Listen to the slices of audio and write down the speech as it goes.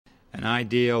An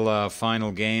ideal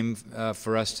final game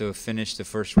for us to finish the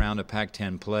first round of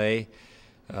Pac-10 play.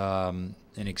 An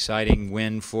exciting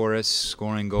win for us.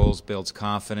 Scoring goals builds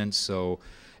confidence. So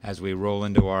as we roll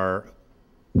into our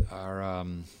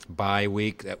bye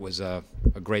week, that was a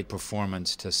great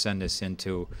performance to send us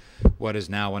into what is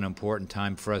now an important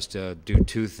time for us to do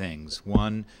two things.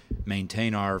 One,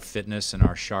 maintain our fitness and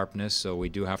our sharpness, so we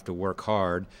do have to work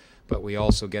hard, but we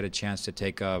also get a chance to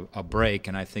take a break,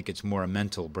 and I think it's more a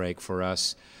mental break for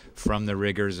us from the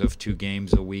rigors of 2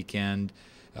 games a weekend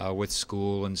with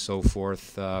school and so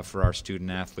forth for our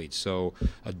student athletes. So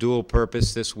a dual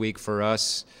purpose this week for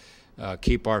us.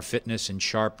 Keep our fitness and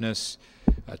sharpness,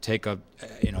 take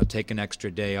an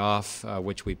extra day off,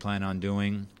 which we plan on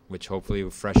doing, which hopefully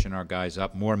will freshen our guys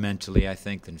up more mentally, I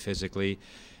think, than physically.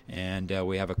 And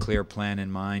we have a clear plan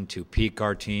in mind to peak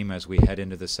our team as we head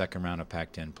into the second round of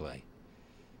Pac-10 play.